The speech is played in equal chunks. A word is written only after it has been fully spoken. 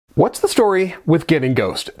What's the story with getting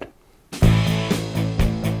ghosted?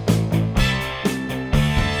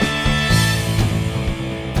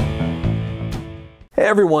 Hey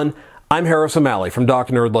everyone, I'm Harris O'Malley from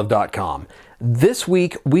DrNerdLove.com. This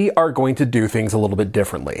week, we are going to do things a little bit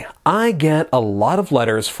differently. I get a lot of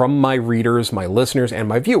letters from my readers, my listeners, and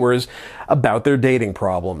my viewers about their dating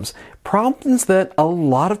problems. Problems that a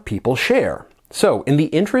lot of people share. So, in the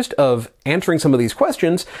interest of answering some of these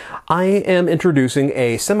questions, I am introducing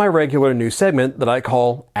a semi-regular new segment that I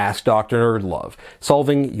call Ask Dr. NerdLove,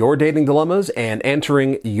 solving your dating dilemmas and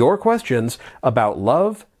answering your questions about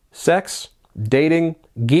love, sex, dating,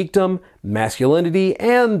 geekdom, masculinity,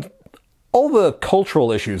 and all the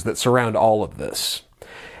cultural issues that surround all of this.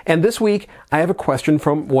 And this week, I have a question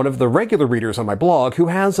from one of the regular readers on my blog who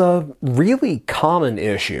has a really common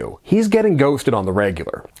issue. He's getting ghosted on the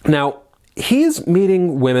regular. Now, he's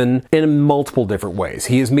meeting women in multiple different ways.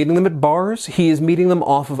 He is meeting them at bars, he is meeting them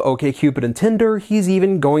off of OkCupid and Tinder, he's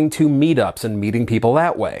even going to meetups and meeting people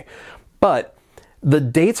that way. But the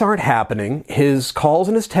dates aren't happening, his calls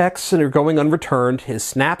and his texts are going unreturned, his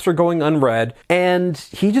snaps are going unread, and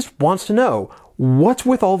he just wants to know, what's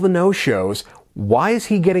with all the no-shows? Why is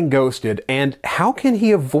he getting ghosted? And how can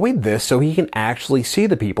he avoid this so he can actually see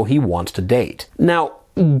the people he wants to date? Now,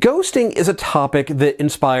 ghosting is a topic that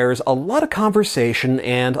inspires a lot of conversation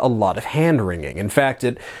and a lot of hand-wringing. In fact,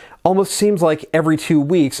 it almost seems like every 2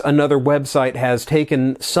 weeks another website has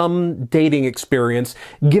taken some dating experience,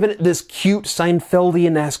 given it this cute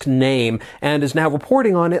Seinfeldian-esque name, and is now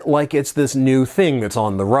reporting on it like it's this new thing that's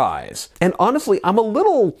on the rise. And honestly, I'm a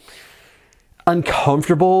little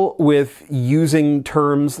uncomfortable with using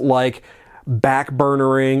terms like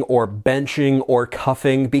backburnering or benching or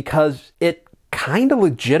cuffing because it kind of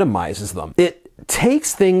legitimizes them. It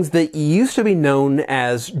takes things that used to be known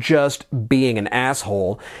as just being an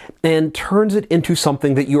asshole and turns it into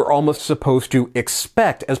something that you're almost supposed to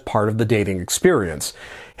expect as part of the dating experience.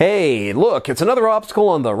 Hey, look, it's another obstacle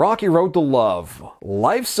on the rocky road to love.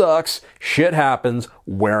 Life sucks, shit happens,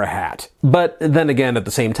 wear a hat. But then again, at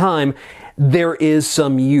the same time, there is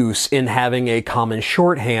some use in having a common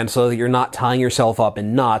shorthand so that you're not tying yourself up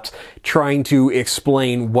in knots trying to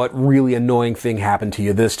explain what really annoying thing happened to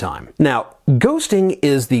you this time. Now, ghosting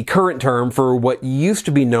is the current term for what used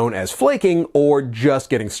to be known as flaking or just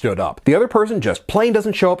getting stood up. The other person just plain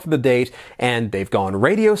doesn't show up for the date and they've gone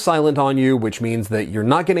radio silent on you, which means that you're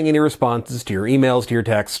not getting any responses to your emails, to your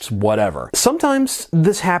texts, whatever. Sometimes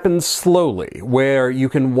this happens slowly, where you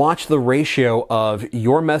can watch the ratio of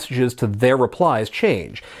your messages to their replies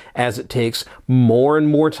change as it takes more and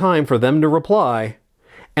more time for them to reply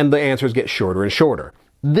and the answers get shorter and shorter.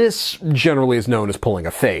 This generally is known as pulling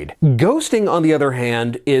a fade. Ghosting, on the other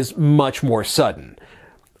hand, is much more sudden.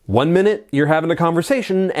 1 minute, you're having a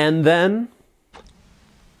conversation, and then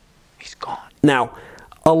he's gone. Now,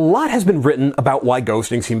 a lot has been written about why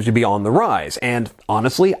ghosting seems to be on the rise, and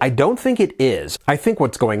honestly, I don't think it is. I think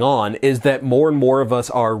what's going on is that more and more of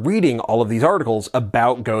us are reading all of these articles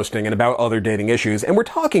about ghosting and about other dating issues, and we're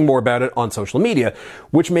talking more about it on social media,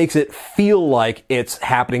 which makes it feel like it's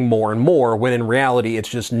happening more and more, when in reality, it's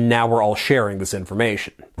just now we're all sharing this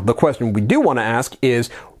information. The question we do want to ask is,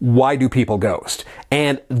 why do people ghost?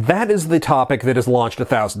 And that is the topic that has launched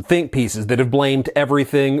 1,000 think pieces that have blamed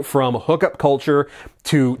everything from hookup culture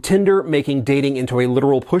to Tinder making dating into a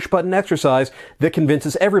literal push-button exercise that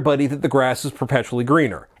convinces everybody that the grass is perpetually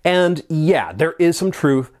greener. And yeah, there is some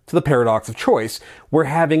truth to the paradox of choice, where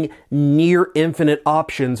having near infinite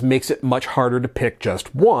options makes it much harder to pick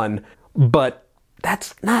just one, but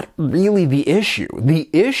that's not really the issue. The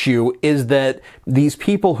issue is that these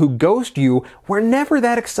people who ghost you were never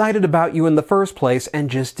that excited about you in the first place and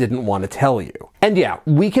just didn't want to tell you. And yeah,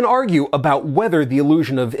 we can argue about whether the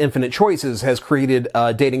illusion of infinite choices has created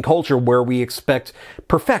a dating culture where we expect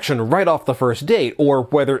perfection right off the first date, or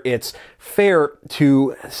whether it's fair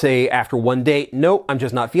to say after one date, nope, I'm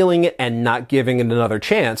just not feeling it, and not giving it another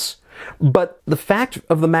chance. But the fact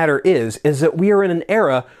of the matter is that we are in an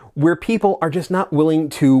era where people are just not willing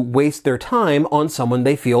to waste their time on someone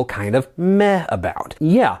they feel kind of meh about.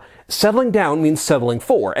 Yeah, settling down means settling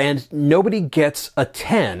for, and nobody gets a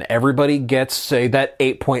 10. Everybody gets, say, that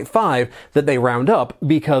 8.5 that they round up,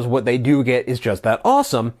 because what they do get is just that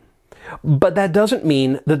awesome. But that doesn't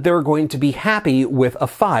mean that they're going to be happy with a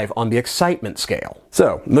 5 on the excitement scale.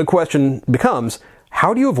 So, the question becomes,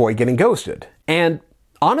 how do you avoid getting ghosted? And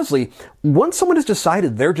Honestly, once someone has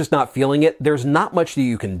decided they're just not feeling it, there's not much that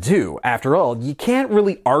you can do. After all, you can't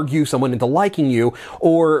really argue someone into liking you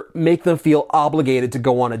or make them feel obligated to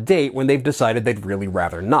go on a date when they've decided they'd really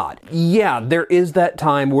rather not. Yeah, there is that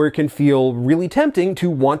time where it can feel really tempting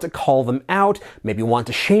to want to call them out, maybe want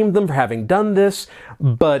to shame them for having done this,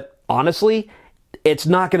 but honestly, it's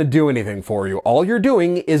not going to do anything for you. All you're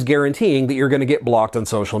doing is guaranteeing that you're going to get blocked on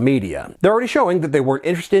social media. They're already showing that they weren't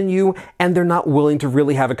interested in you, and they're not willing to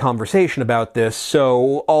really have a conversation about this,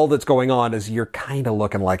 so all that's going on is you're kind of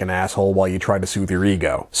looking like an asshole while you try to soothe your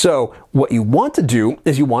ego. So, what you want to do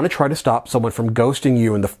is you want to try to stop someone from ghosting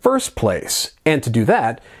you in the first place. And to do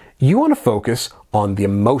that, you want to focus on the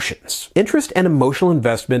emotions. Interest and emotional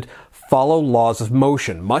investment follow laws of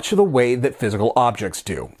motion, much of the way that physical objects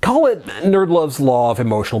do. Call it NerdLove's law of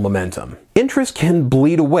emotional momentum. Interest can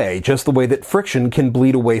bleed away just the way that friction can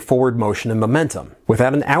bleed away forward motion and momentum.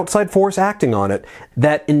 Without an outside force acting on it,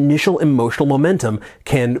 that initial emotional momentum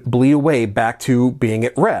can bleed away back to being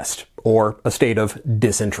at rest, or a state of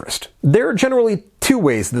disinterest. There are generally two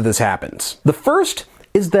ways that this happens. The first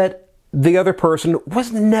is that the other person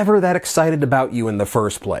was never that excited about you in the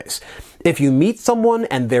first place. If you meet someone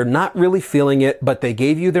and they're not really feeling it, but they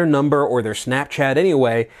gave you their number or their Snapchat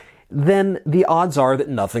anyway, then the odds are that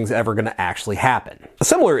nothing's ever going to actually happen. A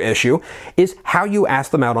similar issue is how you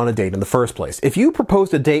ask them out on a date in the first place. If you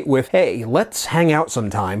proposed a date with, hey, let's hang out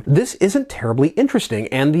sometime, this isn't terribly interesting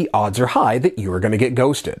and the odds are high that you are going to get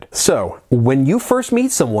ghosted. So, when you first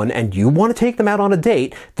meet someone and you want to take them out on a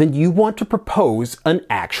date, then you want to propose an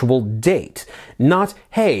actual date. Not,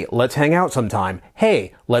 hey, let's hang out sometime,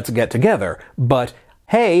 hey, let's get together, but,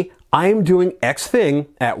 hey, I'm doing X thing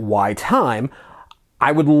at Y time,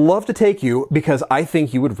 I would love to take you because I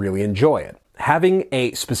think you would really enjoy it. Having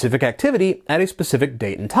a specific activity at a specific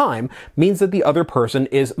date and time means that the other person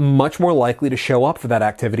is much more likely to show up for that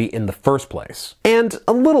activity in the first place. And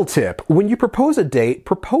a little tip, when you propose a date,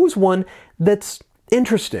 propose one that's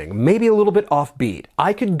interesting, maybe a little bit offbeat.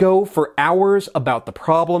 I could go for hours about the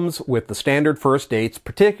problems with the standard first dates,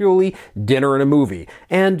 particularly dinner and a movie.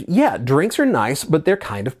 And yeah, drinks are nice, but they're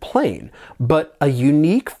kind of plain. But a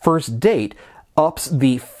unique first date ups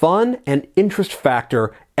the fun and interest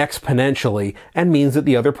factor exponentially and means that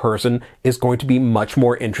the other person is going to be much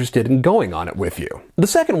more interested in going on it with you. The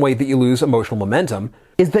second way that you lose emotional momentum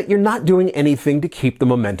is that you're not doing anything to keep the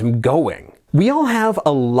momentum going. We all have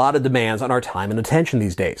a lot of demands on our time and attention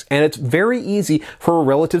these days, and it's very easy for a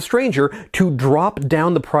relative stranger to drop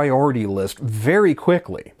down the priority list very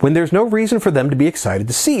quickly. When there's no reason for them to be excited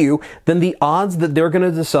to see you, then the odds that they're going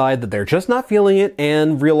to decide that they're just not feeling it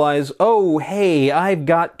and realize, oh, hey, I've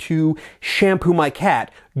got to shampoo my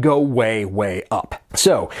cat, go way, way up.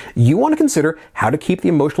 So, you want to consider how to keep the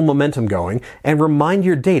emotional momentum going and remind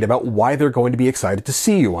your date about why they're going to be excited to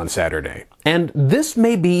see you on Saturday. And this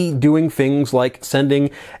may be doing things like sending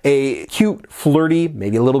a cute, flirty,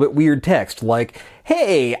 maybe a little bit weird text like,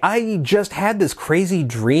 hey, I just had this crazy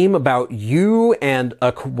dream about you and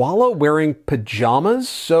a koala wearing pajamas,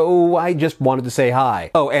 so I just wanted to say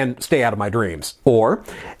hi. Oh, and stay out of my dreams. Or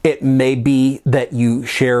it may be that you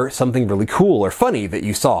share something really cool or funny that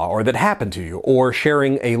you saw or that happened to you, or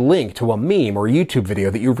sharing a link to a meme or YouTube video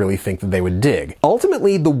that you really think that they would dig.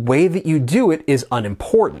 Ultimately, the way that you do it is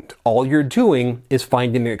unimportant. All you're doing is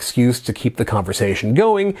finding an excuse to keep the conversation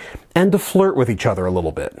going and to flirt with each other a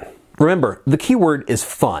little bit. Remember, the key word is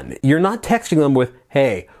fun. You're not texting them with,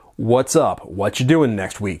 hey, what's up? What you doing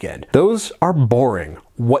next weekend? Those are boring.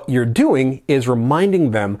 What you're doing is reminding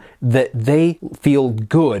them that they feel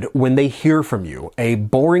good when they hear from you. A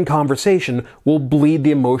boring conversation will bleed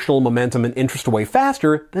the emotional momentum and interest away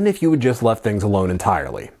faster than if you had just left things alone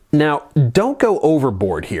entirely. Now, don't go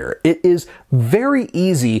overboard here. It is very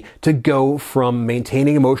easy to go from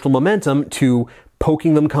maintaining emotional momentum to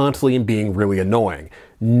poking them constantly and being really annoying.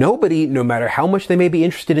 Nobody, no matter how much they may be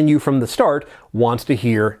interested in you from the start, wants to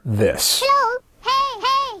hear this. Hello?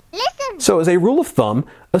 Hey, listen! So as a rule of thumb,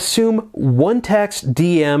 assume one text,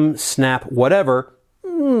 DM, snap, whatever,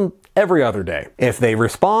 every other day. If they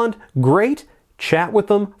respond, great, chat with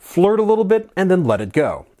them, flirt a little bit, and then let it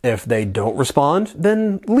go. If they don't respond,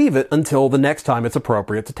 then leave it until the next time it's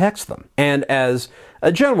appropriate to text them. And as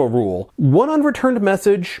a general rule, one unreturned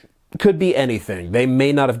message could be anything. They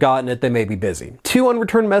may not have gotten it, they may be busy. 2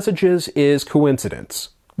 unreturned messages is coincidence.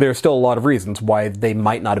 There's still a lot of reasons why they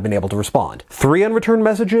might not have been able to respond. 3 unreturned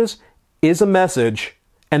messages is a message,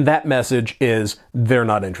 and that message is they're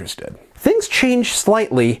not interested. Things change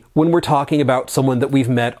slightly when we're talking about someone that we've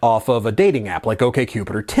met off of a dating app like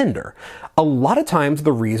OkCupid or Tinder. A lot of times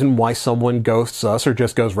the reason why someone ghosts us or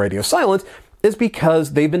just goes radio silent is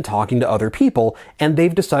because they've been talking to other people and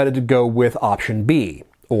they've decided to go with option B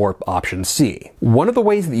or option C. One of the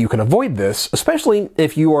ways that you can avoid this, especially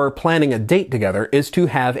if you are planning a date together, is to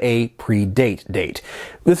have a pre-date date.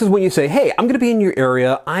 This is when you say, hey, I'm going to be in your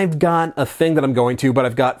area. I've got a thing that I'm going to, but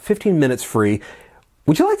I've got 15 minutes free.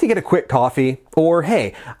 Would you like to get a quick coffee? Or,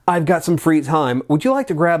 hey, I've got some free time. Would you like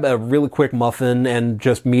to grab a really quick muffin and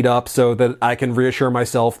just meet up so that I can reassure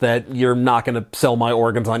myself that you're not going to sell my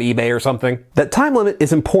organs on eBay or something? That time limit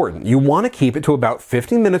is important. You want to keep it to about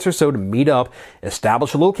 15 minutes or so to meet up,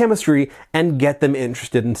 establish a little chemistry, and get them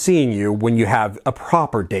interested in seeing you when you have a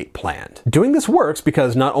proper date planned. Doing this works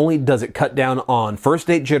because not only does it cut down on first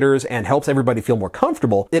date jitters and helps everybody feel more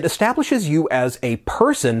comfortable, it establishes you as a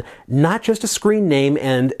person, not just a screen name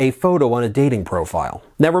and a photo on a dating profile.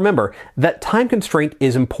 Now remember, that time constraint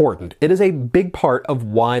is important. It is a big part of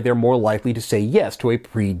why they're more likely to say yes to a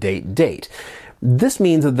pre-date date. This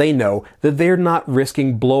means that they know that they're not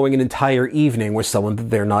risking blowing an entire evening with someone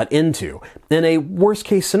that they're not into. In a worst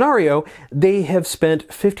case scenario, they have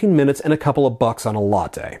spent 15 minutes and a couple of bucks on a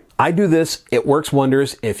latte. I do this, it works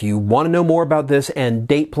wonders. If you want to know more about this and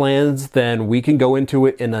date plans, then we can go into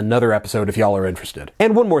it in another episode if y'all are interested.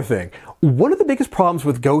 And one more thing. One of the biggest problems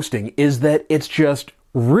with ghosting is that it's just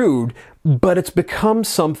rude, but it's become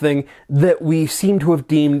something that we seem to have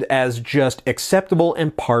deemed as just acceptable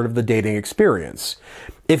and part of the dating experience.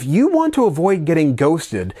 If you want to avoid getting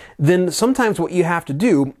ghosted, then sometimes what you have to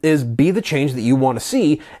do is be the change that you want to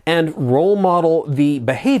see and role model the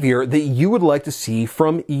behavior that you would like to see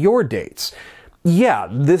from your dates. Yeah,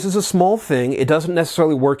 this is a small thing, it doesn't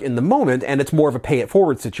necessarily work in the moment, and it's more of a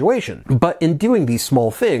pay-it-forward situation. But in doing these small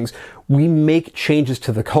things, we make changes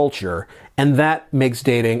to the culture, and that makes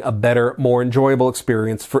dating a better, more enjoyable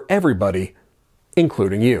experience for everybody,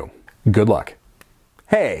 including you. Good luck.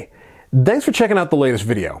 Hey, thanks for checking out the latest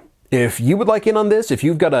video. If you would like in on this, if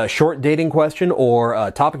you've got a short dating question or a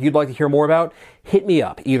topic you'd like to hear more about, hit me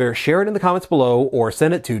up. Either share it in the comments below or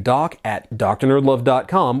send it to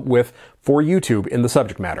doc@drnerdlove.com with "for YouTube" in the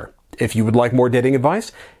subject matter. If you would like more dating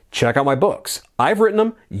advice, check out my books. I've written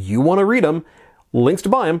them, you want to read them, links to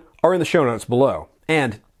buy them are in the show notes below.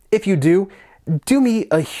 And if you do me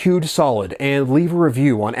a huge solid and leave a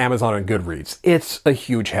review on Amazon and Goodreads. It's a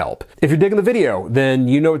huge help. If you're digging the video, then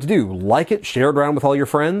you know what to do. Like it, share it around with all your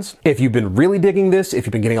friends. If you've been really digging this, if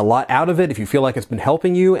you've been getting a lot out of it, if you feel like it's been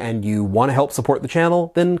helping you and you want to help support the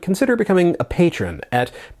channel, then consider becoming a patron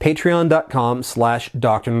at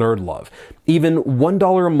patreon.com/drnerdlove. Even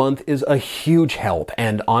 $1 a month is a huge help,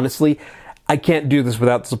 and honestly, I can't do this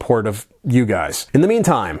without the support of you guys. In the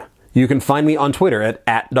meantime, you can find me on Twitter at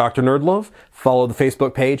 @DrNerdLove, follow the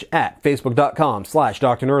Facebook page at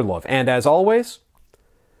facebook.com/DrNerdLove, and as always,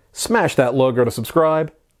 smash that logo to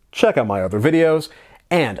subscribe, check out my other videos,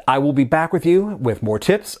 and I will be back with you with more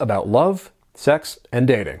tips about love, sex, and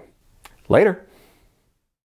dating. Later.